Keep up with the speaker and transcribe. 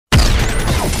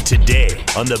Today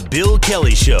on The Bill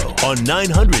Kelly Show on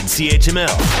 900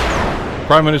 CHML.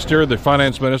 Prime Minister, the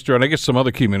Finance Minister, and I guess some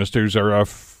other key ministers are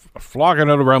flogging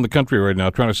out around the country right now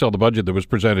trying to sell the budget that was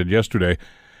presented yesterday.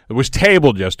 It was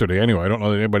tabled yesterday anyway. I don't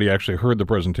know that anybody actually heard the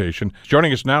presentation.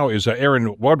 Joining us now is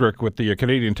Aaron Wodrick with the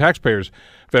Canadian Taxpayers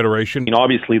Federation.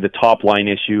 Obviously, the top line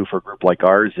issue for a group like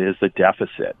ours is the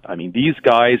deficit. These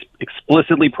guys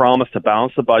explicitly promised to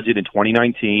balance the budget in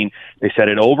 2019. They said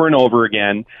it over and over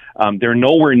again. They're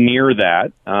nowhere near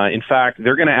that. In fact,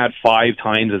 they're going to add 5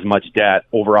 times as much debt,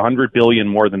 over $100 billion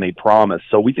more than they promised.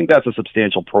 So we think that's a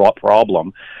substantial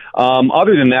problem.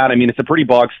 Other than that, it's a pretty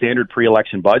bog standard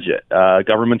pre-election budget.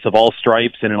 Governments of all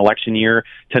stripes in an election year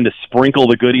tend to sprinkle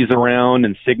the goodies around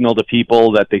and signal to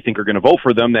people that they think are going to vote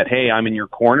for them that, hey, I'm in your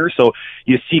corner. So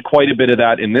you see quite a bit of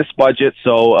that in this budget.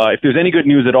 So if there's any good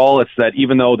news at all, it's that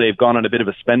even though they've gone on a bit of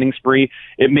a spending spree,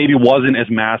 it maybe wasn't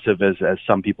as massive as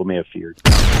some people may have feared.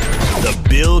 The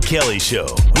Bill Kelly Show,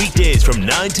 weekdays from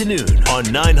 9 to noon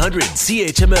on 900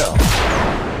 CHML.